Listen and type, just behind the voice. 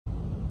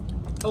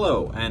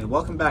Hello, and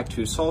welcome back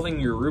to solving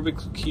your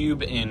Rubik's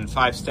Cube in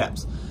 5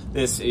 steps.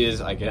 This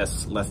is, I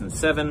guess, lesson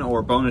 7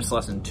 or bonus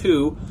lesson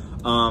 2,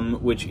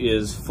 which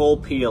is full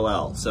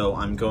PLL. So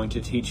I'm going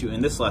to teach you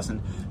in this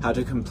lesson how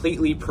to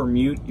completely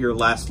permute your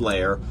last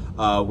layer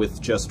with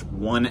just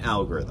one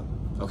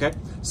algorithm. Okay?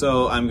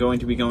 So I'm going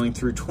to be going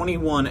through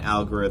 21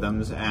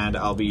 algorithms, and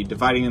I'll be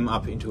dividing them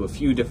up into a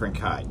few different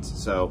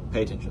kinds. So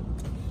pay attention.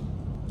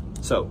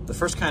 So the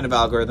first kind of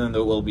algorithm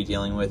that we'll be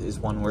dealing with is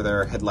one where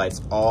there are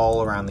headlights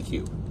all around the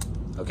cube.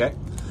 Okay?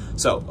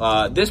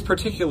 So this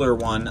particular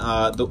one,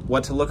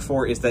 what to look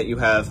for is that you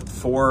have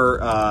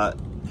 4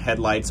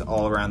 headlights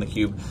all around the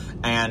cube,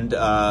 and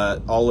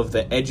all of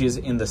the edges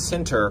in the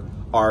center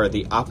are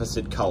the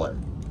opposite color.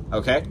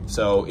 Okay?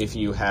 So if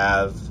you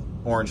have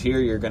orange here,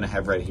 you're going to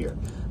have red here.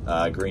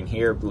 Green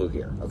here, blue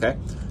here, okay?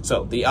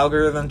 So the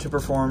algorithm to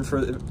perform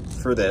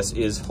for this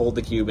is hold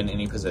the cube in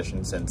any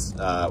position, since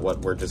what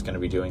we're just going to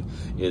be doing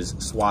is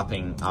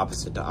swapping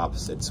opposite to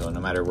opposite, so no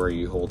matter where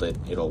you hold it,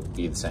 it'll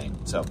be the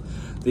same. So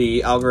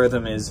the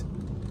algorithm is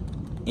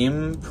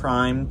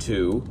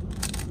M'2,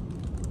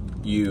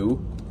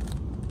 U,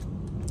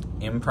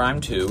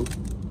 M'2,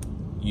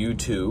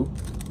 U2,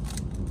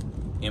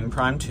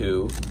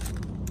 M'2,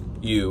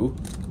 U,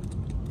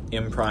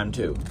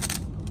 M'2.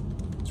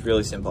 It's a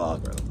really simple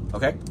algorithm.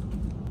 Okay?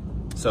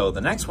 So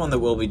the next one that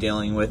we'll be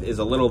dealing with is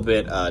a little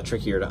bit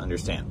trickier to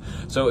understand.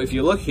 So if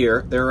you look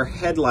here, there are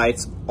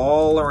headlights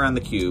all around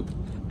the cube,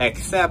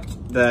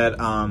 except that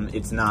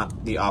it's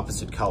not the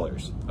opposite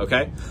colors.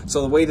 Okay?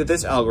 So the way that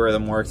this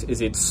algorithm works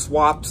is it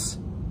swaps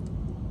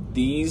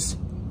these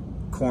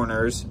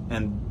corners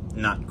and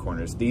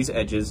these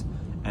edges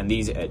and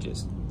these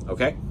edges.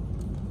 Okay?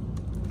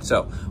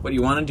 So what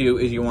you want to do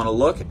is you want to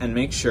look and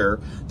make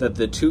sure that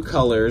the 2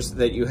 colors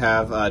that you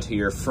have to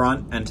your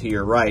front and to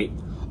your right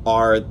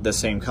are the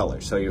same color.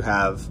 So you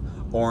have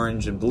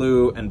orange and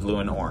blue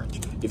and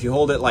orange. If you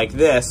hold it like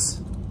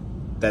this,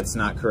 that's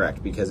not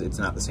correct because it's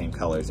not the same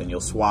colors, and you'll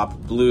swap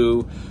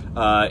blue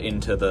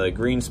into the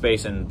green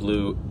space and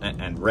blue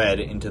and red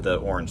into the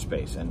orange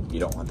space, and you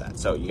don't want that.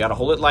 So you got to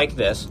hold it like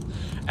this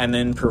and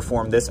then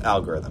perform this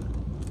algorithm.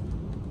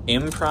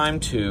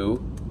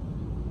 M'2,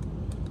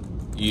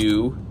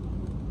 U,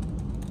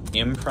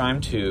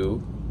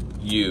 M'2,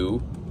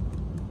 U,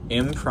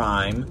 M',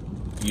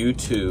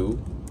 U2,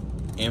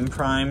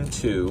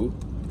 M'2,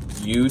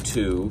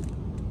 U2,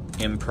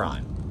 M'.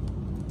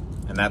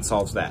 And that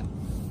solves that.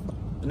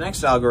 The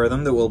next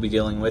algorithm that we'll be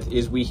dealing with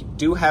is we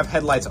do have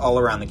headlights all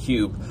around the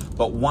cube,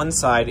 but one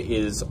side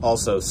is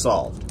also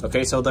solved.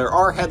 Okay, so there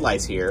are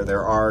headlights here,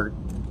 there are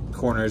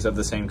corners of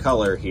the same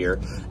color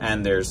here,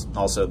 and there's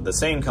also the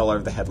same color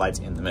of the headlights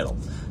in the middle.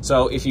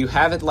 So if you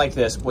have it like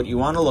this, what you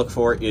want to look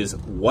for is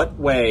what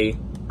way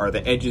are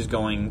the edges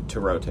going to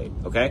rotate,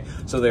 okay?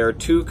 So there are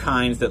 2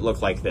 kinds that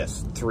look like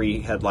this,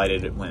 3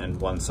 headlighted and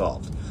 1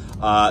 solved.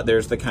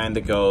 There's the kind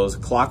that goes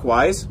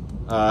clockwise,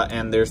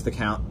 and there's the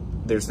kind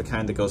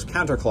that goes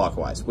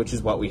counterclockwise, which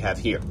is what we have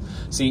here.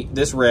 See,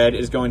 this red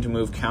is going to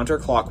move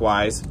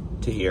counterclockwise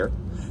to here,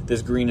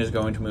 this green is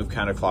going to move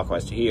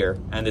counterclockwise to here,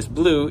 and this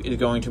blue is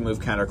going to move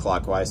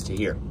counterclockwise to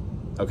here.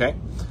 Okay?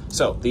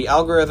 So the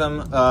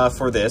algorithm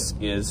for this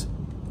is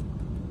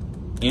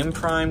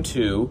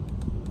M'2,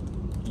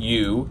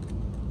 U,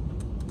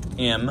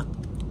 M,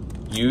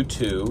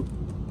 U2,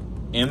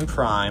 M',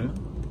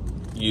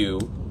 U,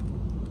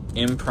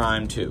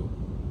 M'2.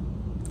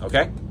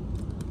 Okay?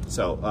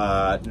 So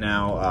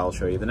now I'll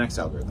show you the next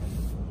algorithm.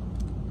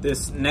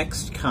 This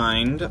next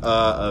kind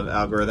of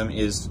algorithm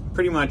is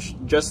pretty much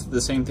just the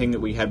same thing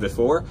that we had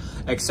before,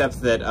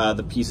 except that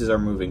the pieces are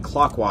moving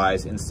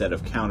clockwise instead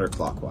of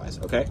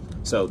counterclockwise, okay?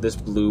 So this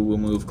blue will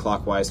move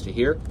clockwise to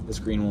here, this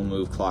green will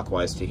move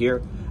clockwise to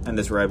here, and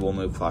this red will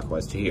move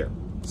clockwise to here.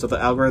 So the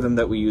algorithm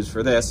that we use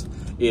for this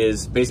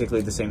is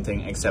basically the same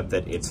thing, except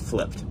that it's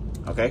flipped,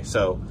 okay?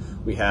 So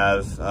we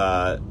have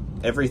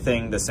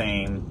everything the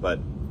same, but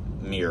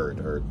mirrored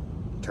or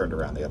turned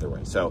around the other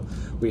way. So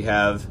we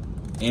have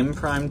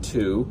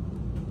M'2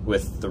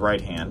 with the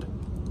right hand,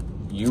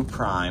 U',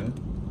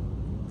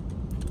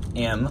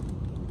 M,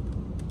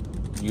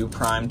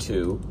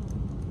 U'2,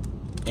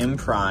 M',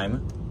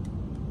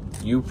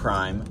 U',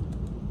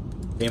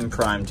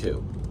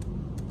 M'2.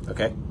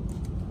 Okay?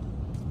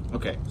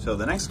 Okay, so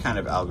the next kind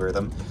of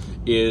algorithm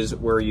is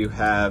where you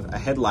have a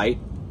headlight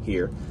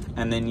here,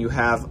 and then you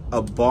have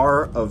a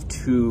bar of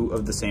 2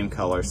 of the same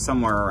color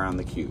somewhere around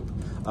the cube.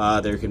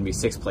 There can be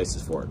 6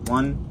 places for it.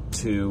 1,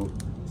 2,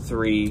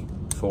 3,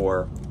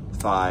 4,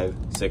 5,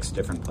 6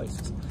 different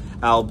places.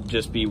 I'll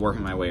just be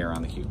working my way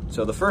around the cube.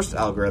 So the first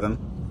algorithm,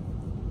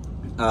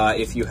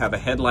 if you have a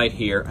headlight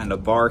here and a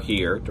bar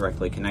here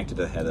directly connected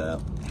to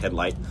the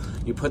headlight,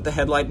 you put the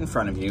headlight in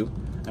front of you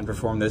and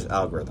perform this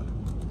algorithm.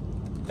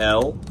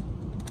 L,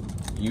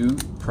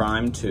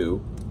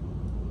 U'2,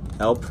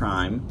 L',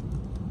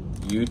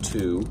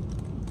 U2,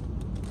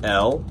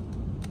 L,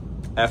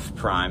 F',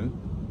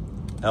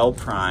 L',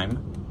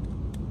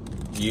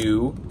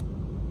 U,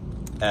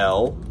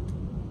 L,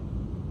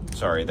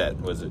 sorry, that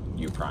was a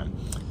U prime,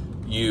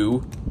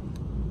 U,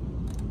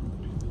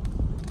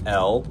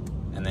 L,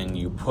 and then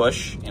you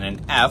push in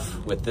an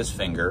F with this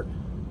finger,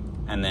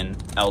 and then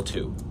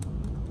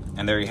L2.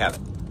 And there you have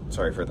it.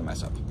 Sorry for the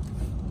mess up.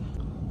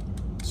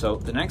 So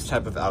the next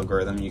type of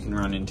algorithm you can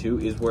run into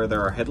is where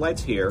there are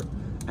headlights here,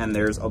 and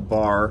there's a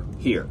bar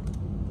here.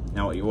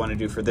 Now what you want to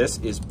do for this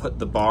is put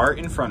the bar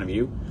in front of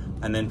you,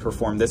 and then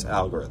perform this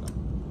algorithm.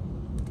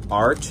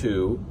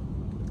 R2,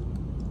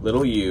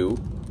 little u,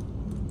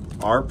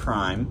 R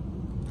prime,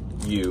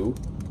 u,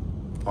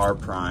 R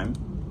prime,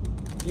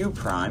 u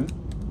prime,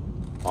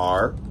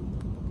 R,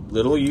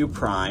 little u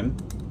prime,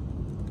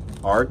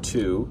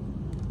 R2,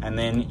 and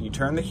then you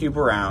turn the cube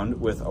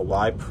around with a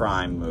y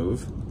prime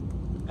move,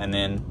 and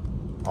then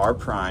R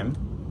prime,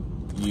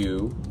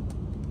 u,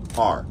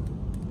 R.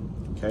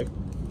 Okay?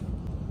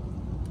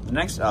 The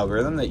next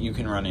algorithm that you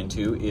can run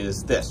into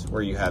is this,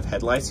 where you have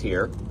headlights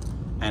here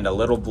and a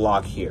little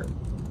block here.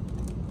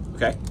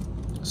 Okay?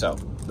 So,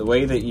 the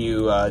way that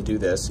you do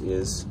this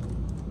is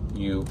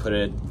you put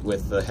it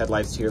with the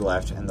headlights to your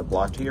left and the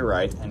block to your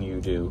right, and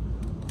you do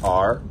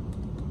R,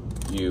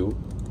 U,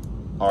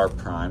 R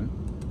prime,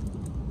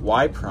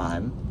 Y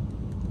prime,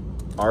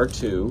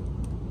 R2,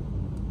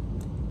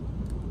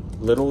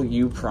 little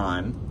u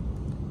prime,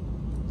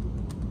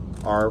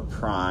 R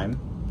prime,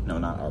 no,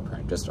 not R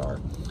prime, just R,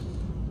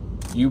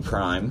 U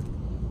prime,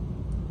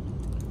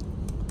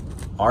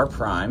 R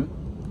prime,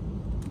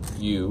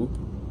 U,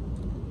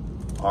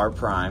 R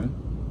prime,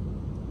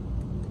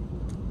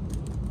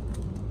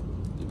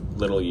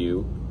 little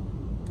u,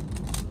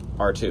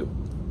 R2.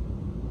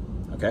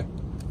 Okay?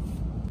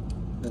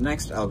 The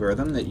next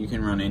algorithm that you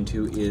can run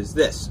into is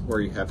this,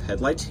 where you have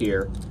headlights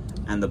here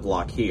and the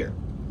block here.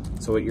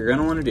 So what you're going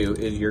to want to do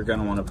is you're going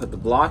to want to put the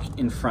block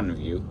in front of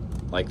you,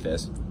 like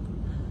this,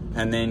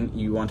 and then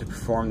you want to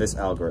perform this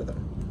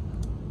algorithm.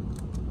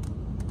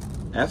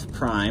 F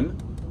prime,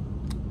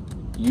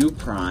 U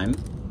prime,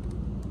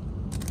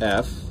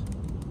 F,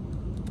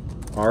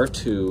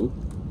 R2,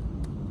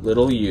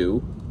 little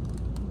u,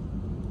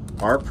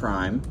 R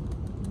prime,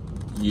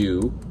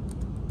 U,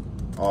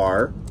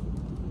 R,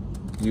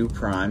 U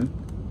prime,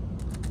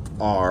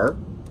 R,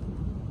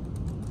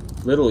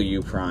 little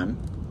u prime,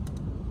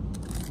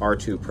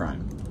 R2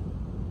 prime.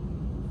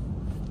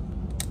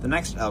 The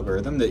next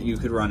algorithm that you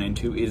could run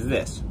into is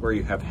this, where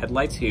you have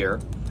headlights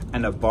here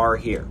and a bar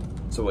here.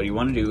 So what you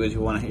want to do is you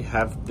want to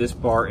have this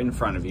bar in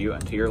front of you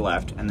and to your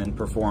left, and then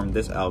perform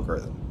this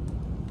algorithm.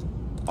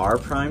 R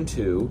prime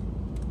 2,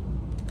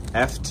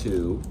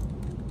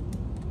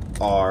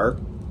 F2, R,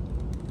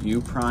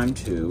 U prime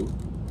 2,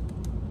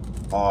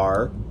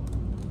 R,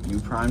 U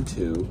prime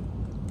 2,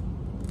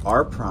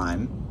 R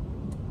prime,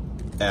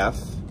 F,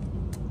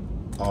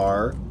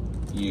 R,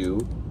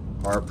 U,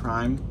 R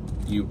prime,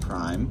 U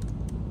prime,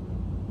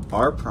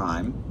 R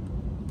prime,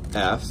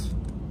 F,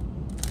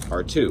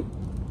 R2.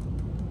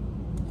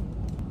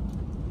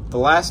 The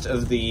last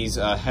of these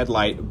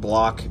headlight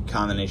block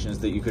combinations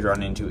that you could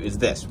run into is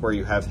this, where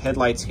you have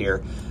headlights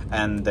here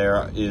and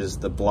there is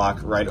the block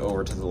right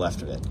over to the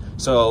left of it.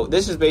 So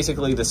this is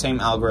basically the same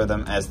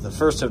algorithm as the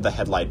first of the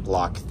headlight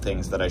block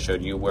things that I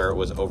showed you, where it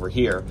was over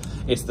here.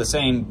 It's the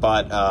same,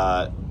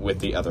 but with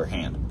the other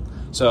hand.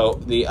 So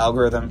the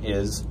algorithm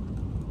is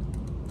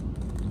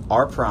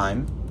R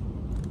prime,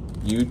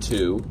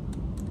 U2,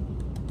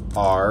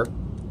 R,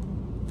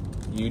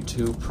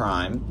 U2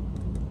 prime,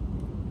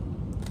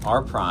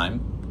 R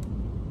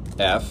prime,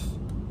 F,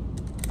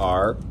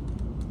 R,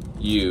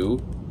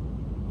 U,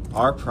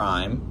 R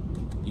prime,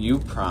 U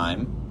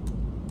prime,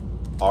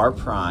 R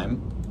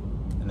prime,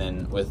 and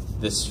then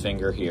with this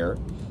finger here,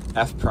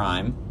 F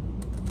prime,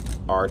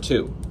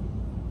 R2.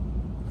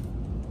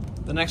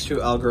 The next two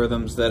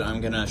algorithms that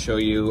I'm going to show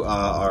you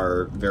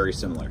are very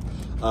similar.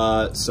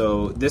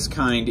 So this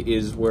kind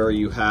is where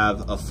you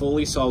have a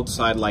fully solved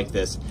side like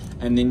this,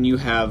 and then you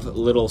have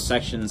little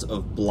sections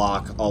of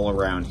block all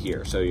around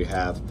here. So you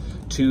have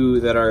two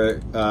that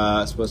are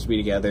supposed to be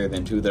together,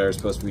 then two that are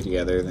supposed to be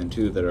together, then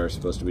two that are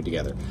supposed to be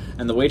together.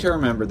 And the way to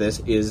remember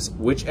this is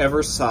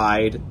whichever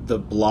side the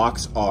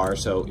blocks are,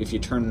 so if you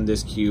turn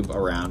this cube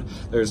around,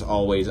 there's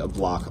always a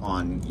block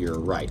on your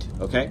right,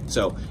 okay?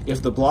 So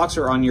if the blocks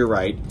are on your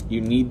right,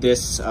 you need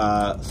this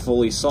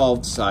fully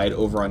solved side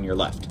over on your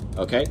left,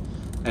 okay?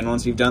 And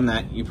once you've done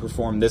that, you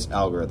perform this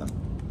algorithm.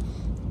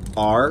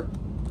 R,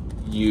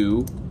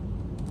 U,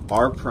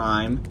 R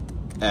prime,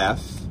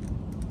 F,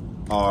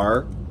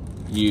 R,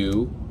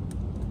 U,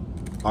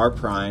 R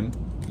prime,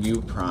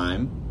 U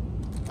prime,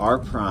 R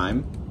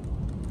prime,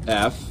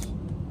 F,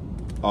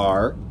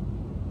 R,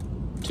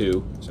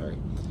 2, sorry,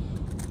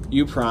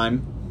 U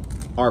prime,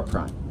 R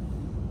prime.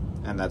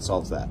 And that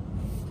solves that.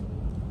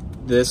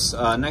 This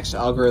next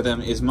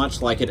algorithm is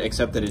much like it,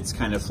 except that it's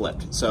kind of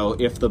flipped. So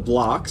if the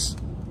blocks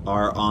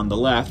are on the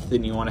left,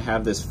 then you want to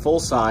have this full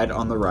side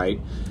on the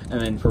right, and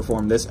then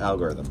perform this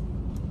algorithm.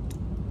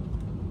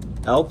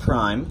 L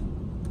prime,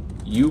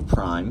 U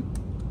prime,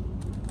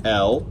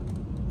 L,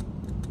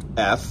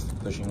 F,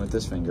 pushing with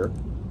this finger,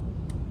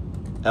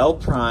 L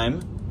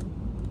prime,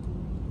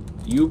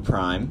 U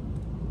prime,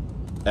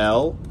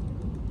 L,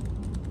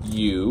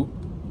 U,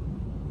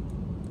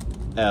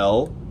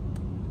 L,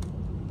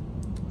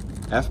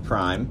 F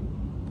prime,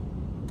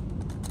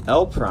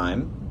 L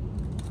prime,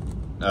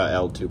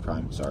 L2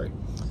 prime, sorry,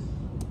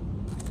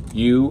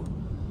 U,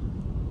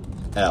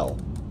 L.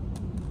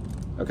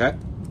 Okay?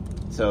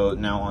 So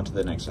now on to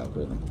the next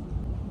algorithm.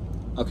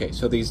 Okay,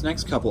 so these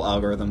next couple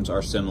algorithms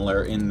are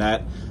similar in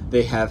that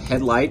they have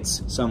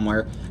headlights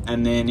somewhere,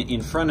 and then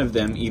in front of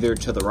them, either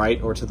to the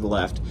right or to the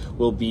left,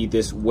 will be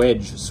this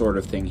wedge sort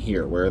of thing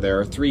here, where there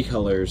are three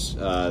colors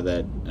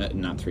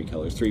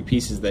three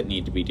pieces that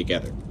need to be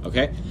together,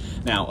 okay?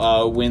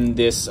 Now, when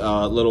this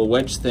little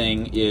wedge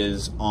thing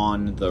is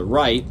on the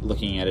right,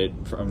 looking at it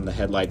from the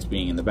headlights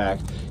being in the back,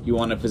 you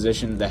want to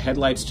position the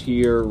headlights to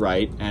your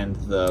right and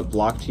the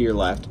block to your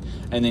left,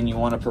 and then you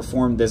want to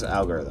perform this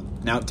algorithm.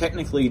 Now,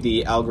 technically,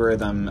 the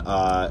algorithm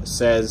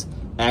says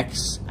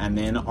X and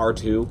then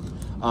R2,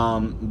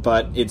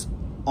 but it's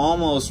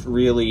almost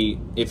really,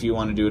 if you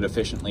want to do it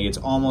efficiently, it's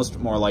almost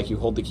more like you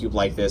hold the cube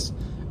like this,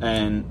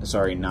 and,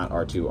 sorry, not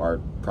R2,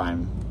 R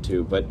prime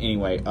 2, but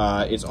anyway,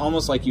 it's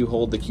almost like you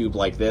hold the cube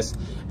like this,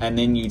 and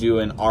then you do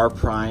an R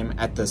prime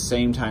at the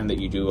same time that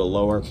you do a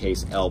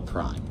lowercase L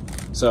prime.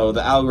 So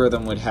the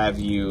algorithm would have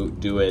you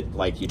do it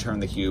like you turn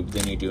the cube,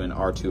 then you do an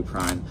R2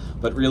 prime,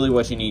 but really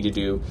what you need to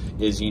do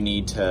is you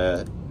need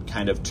to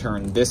kind of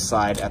turn this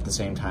side at the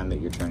same time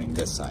that you're turning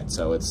this side.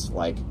 So it's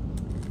like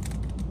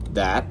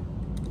that.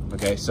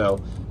 Okay,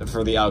 so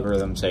for the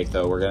algorithm's sake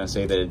though, we're going to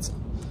say that it's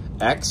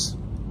X,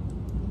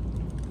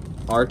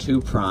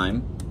 R2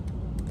 prime,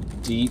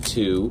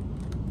 D2,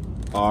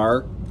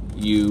 R,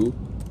 U,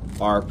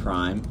 R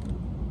prime,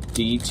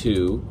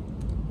 D2,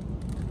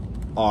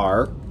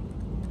 R,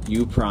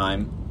 U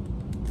prime,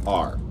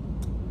 R.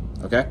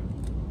 Okay?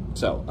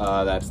 So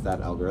that's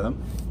that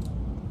algorithm.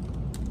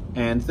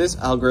 And this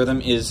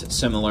algorithm is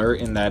similar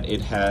in that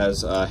it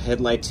has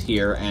headlights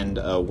here and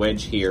a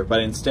wedge here, but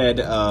instead,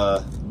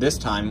 this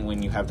time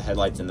when you have the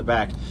headlights in the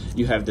back,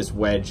 you have this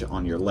wedge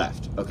on your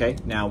left, okay?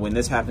 Now, when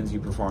this happens, you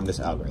perform this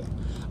algorithm.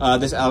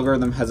 This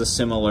algorithm has a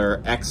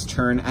similar X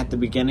turn at the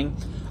beginning,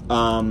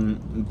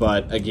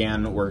 but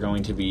again, we're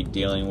going to be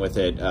dealing with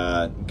it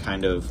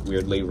kind of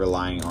weirdly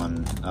relying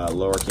on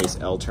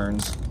lowercase L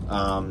turns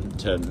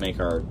to make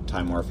our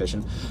time more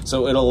efficient.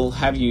 So it'll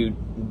have you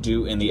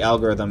do in the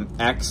algorithm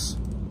X,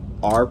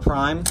 R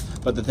prime,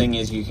 but the thing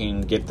is you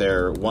can get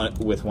there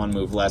with one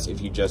move less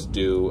if you just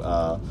do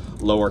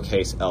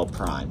lowercase L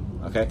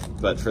prime, okay?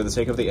 But for the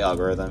sake of the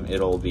algorithm,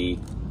 it'll be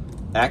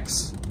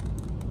X,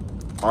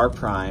 R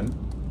prime,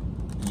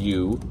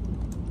 U,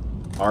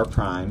 R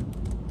prime,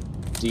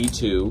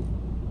 D2,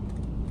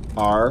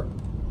 R,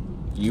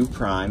 U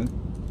prime,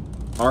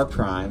 R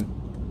prime,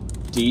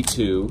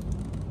 D2,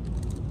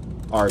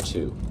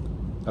 R2.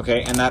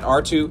 Okay, and that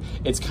R2,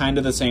 it's kind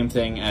of the same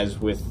thing as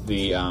with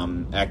the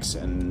X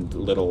and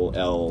little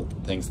L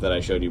things that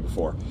I showed you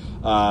before.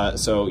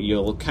 So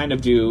you'll kind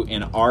of do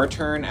an R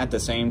turn at the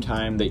same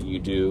time that you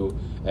do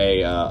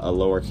a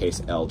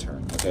lowercase L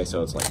turn. Okay,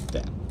 so it's like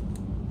that.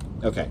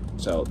 Okay,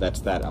 so that's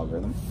that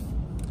algorithm.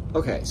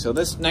 Okay, so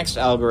this next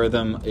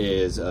algorithm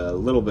is a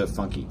little bit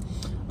funky.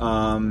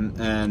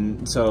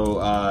 And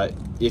so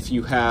if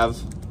you have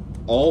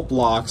all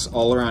blocks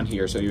all around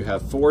here, so you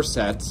have 4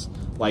 sets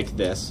like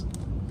this,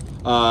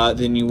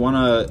 then you want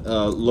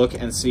to look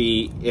and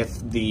see if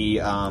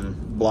the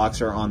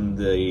blocks are on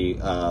the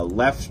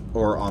left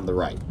or on the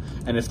right.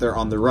 And if they're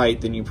on the right,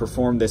 then you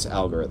perform this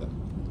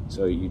algorithm.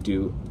 So you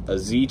do a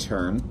Z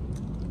turn,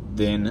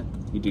 then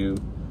you do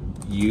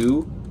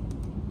U,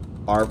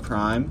 R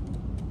prime,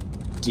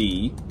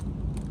 D,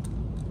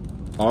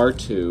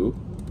 R2,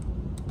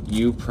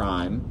 U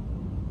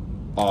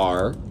prime,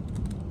 R,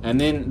 and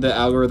then the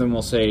algorithm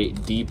will say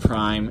D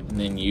prime and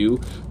then U,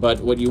 but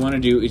what you want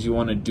to do is you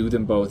want to do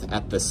them both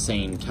at the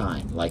same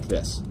time, like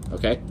this,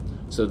 okay?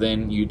 So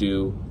then you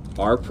do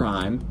R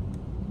prime,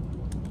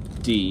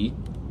 D,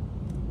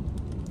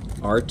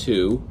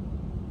 R2,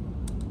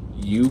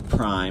 U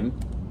prime,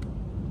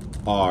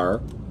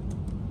 R,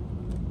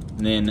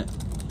 and then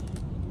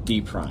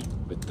D prime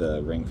with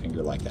the ring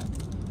finger like that.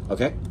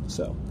 Okay,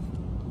 so,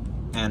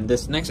 and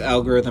this next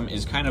algorithm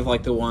is kind of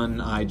like the one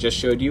I just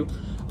showed you,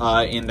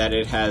 in that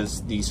it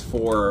has these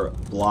 4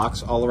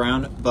 blocks all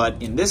around,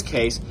 but in this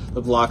case,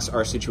 the blocks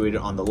are situated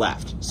on the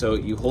left. So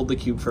you hold the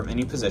cube from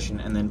any position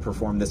and then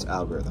perform this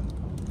algorithm.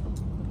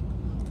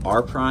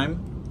 R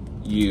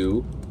prime,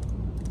 U,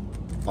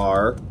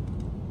 R,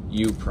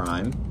 U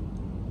prime,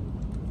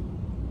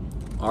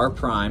 R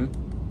prime,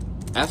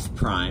 F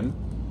prime,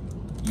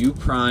 U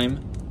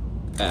prime,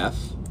 F,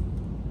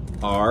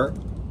 R,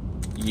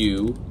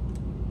 U,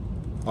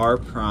 R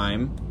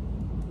prime,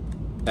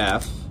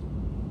 F,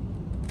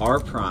 R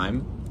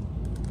prime,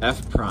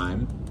 F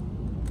prime,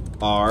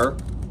 R,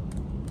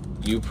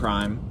 U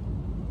prime,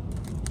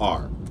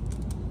 R.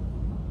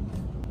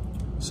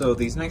 So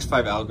these next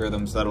 5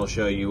 algorithms that I'll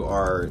show you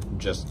are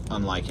just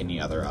unlike any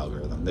other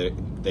algorithm.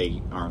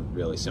 They aren't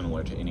really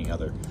similar to any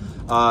other.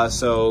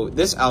 So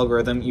this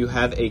algorithm, you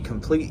have a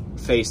complete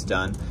face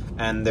done,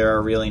 and there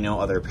are really no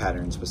other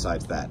patterns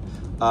besides that.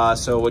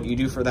 So what you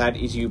do for that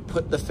is you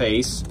put the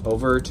face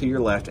over to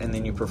your left, and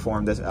then you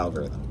perform this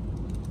algorithm.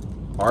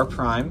 R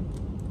prime,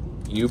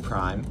 U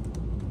prime,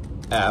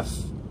 F,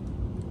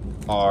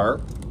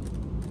 R,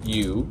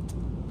 U,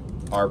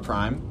 R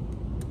prime,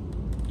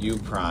 U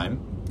prime,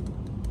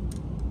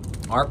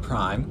 R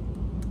prime,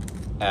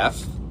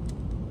 F,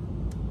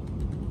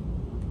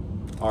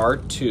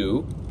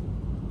 R2,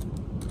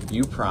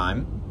 U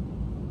prime,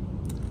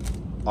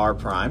 R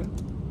prime,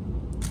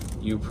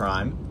 U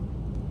prime,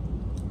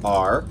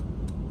 R,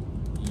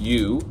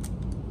 U,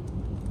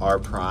 R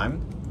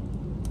prime,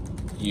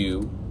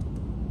 U,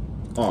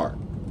 R.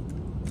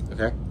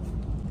 Okay?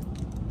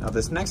 Now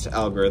this next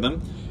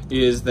algorithm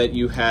is that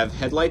you have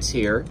headlights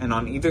here, and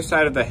on either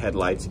side of the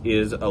headlights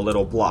is a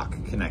little block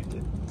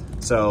connected.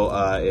 So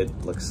it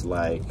looks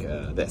like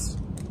this.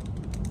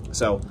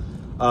 So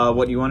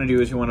what you want to do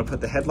is you want to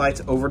put the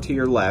headlights over to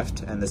your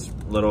left and this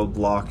little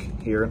block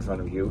here in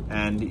front of you,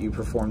 and you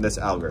perform this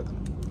algorithm.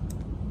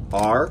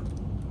 R,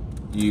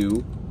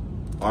 U,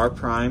 R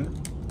prime,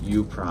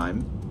 U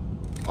prime,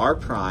 R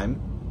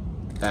prime,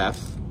 F,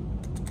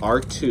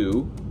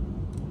 R2,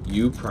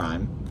 U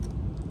prime,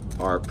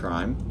 R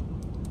prime,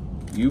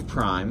 U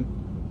prime,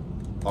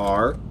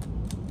 R,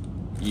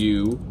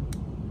 U,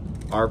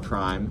 R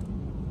prime,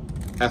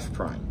 F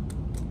prime.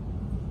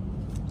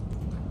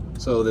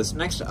 So this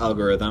next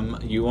algorithm,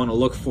 you want to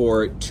look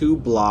for two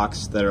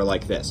blocks that are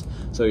like this.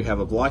 So you have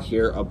a block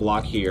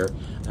here,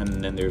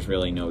 and then there's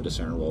really no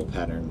discernible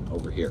pattern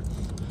over here.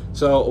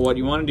 So what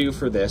you want to do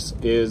for this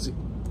is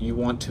you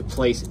want to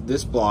place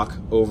this block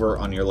over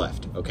on your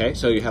left, okay?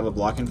 So you have a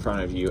block in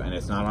front of you, and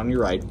it's not on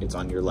your right, it's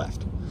on your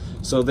left.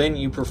 So then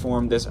you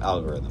perform this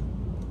algorithm.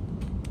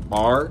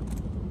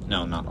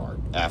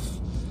 F,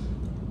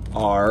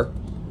 R,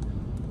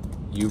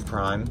 U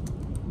prime,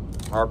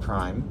 R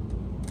prime,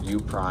 U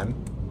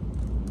prime,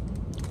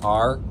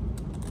 R,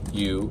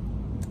 U,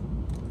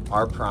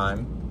 R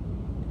prime,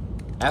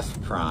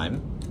 F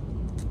prime,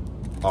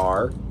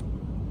 R,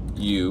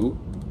 U,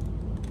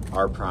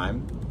 R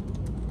prime,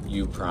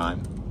 U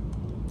prime,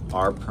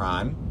 R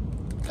prime,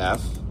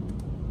 F,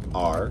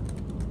 R,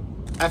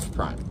 F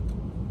prime.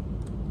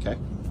 Okay?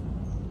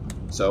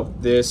 So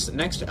this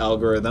next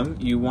algorithm,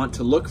 you want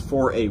to look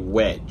for a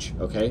wedge,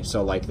 okay?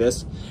 So like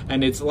this,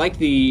 and it's like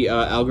the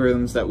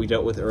algorithms that we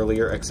dealt with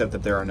earlier, except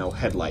that there are no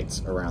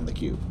headlights around the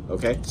cube,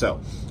 okay? So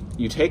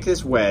you take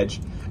this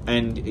wedge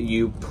and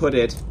you put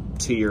it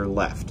to your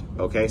left,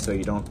 okay? So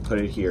you don't put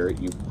it here,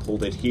 you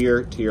hold it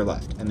here to your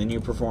left, and then you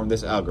perform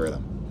this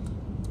algorithm.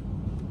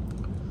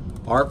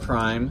 R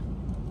prime,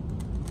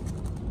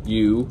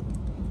 U,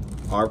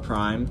 R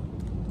prime,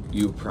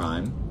 U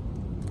prime,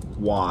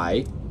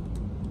 Y,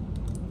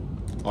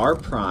 R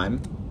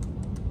prime,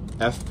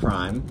 F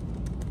prime,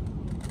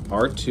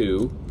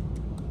 R2,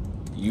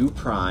 U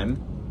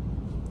prime,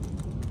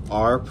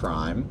 R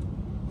prime,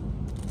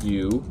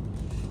 U,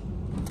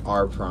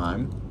 R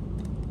prime,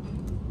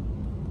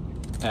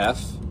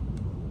 F,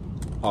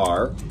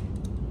 R,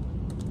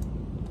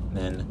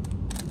 then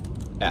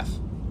F,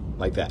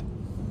 like that.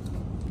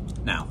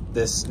 Now,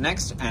 this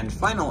next and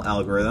final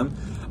algorithm,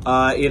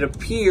 it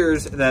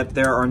appears that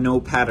there are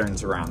no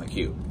patterns around the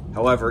cube.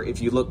 However,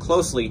 if you look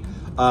closely,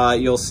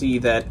 you'll see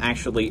that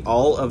actually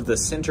all of the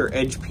center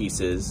edge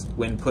pieces,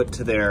 when put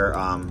to their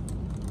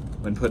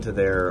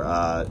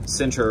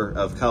center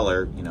of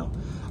color, you know,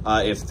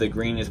 if the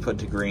green is put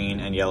to green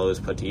and yellow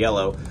is put to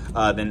yellow,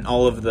 then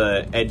all of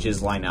the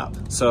edges line up.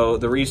 So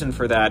the reason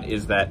for that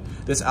is that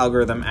this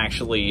algorithm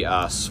actually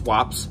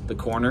swaps the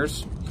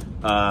corners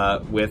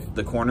with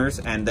the corners,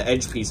 and the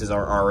edge pieces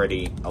are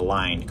already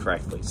aligned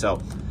correctly.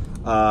 So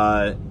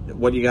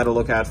what you got to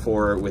look out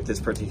for with this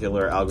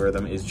particular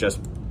algorithm is just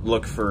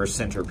look for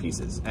center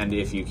pieces. And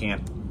if you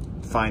can't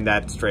find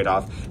that straight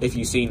off, if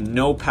you see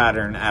no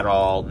pattern at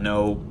all,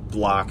 no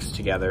blocks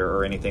together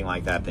or anything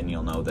like that, then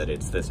you'll know that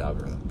it's this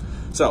algorithm.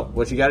 So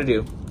what you got to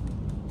do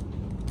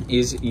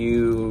is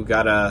you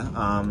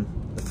gotta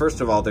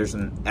first of all, there's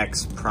an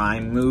X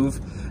prime move,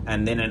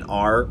 and then an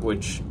R,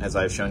 which, as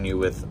I've shown you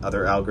with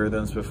other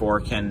algorithms before,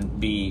 can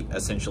be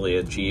essentially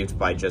achieved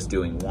by just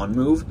doing one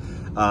move,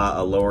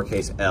 a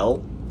lowercase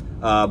l.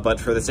 But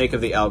for the sake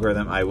of the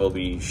algorithm, I will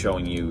be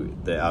showing you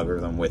the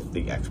algorithm with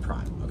the X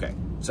prime. Okay,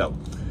 so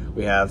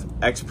we have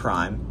X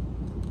prime,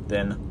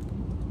 then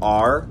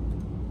R,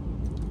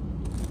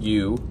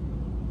 U,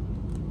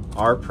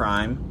 R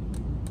prime,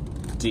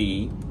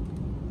 D,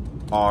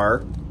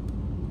 R,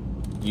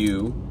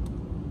 U,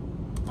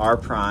 R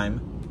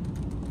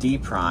prime, D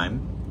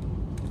prime,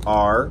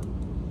 R,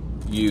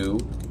 U,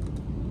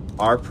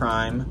 R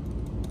prime,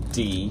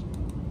 D,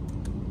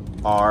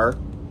 R,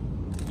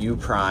 U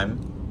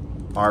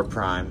prime, R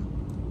prime,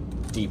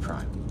 D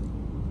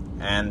prime.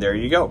 And there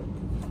you go.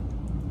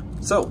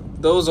 So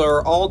those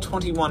are all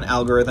 21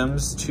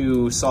 algorithms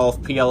to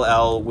solve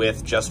PLL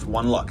with just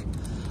one look.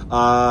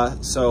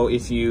 So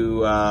if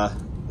you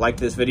like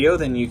this video,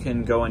 then you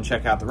can go and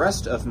check out the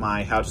rest of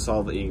my How to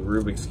Solve a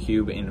Rubik's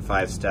Cube in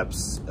 5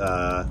 Steps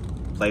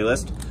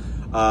playlist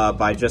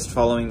by just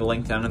following the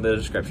link down in the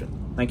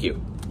description. Thank you.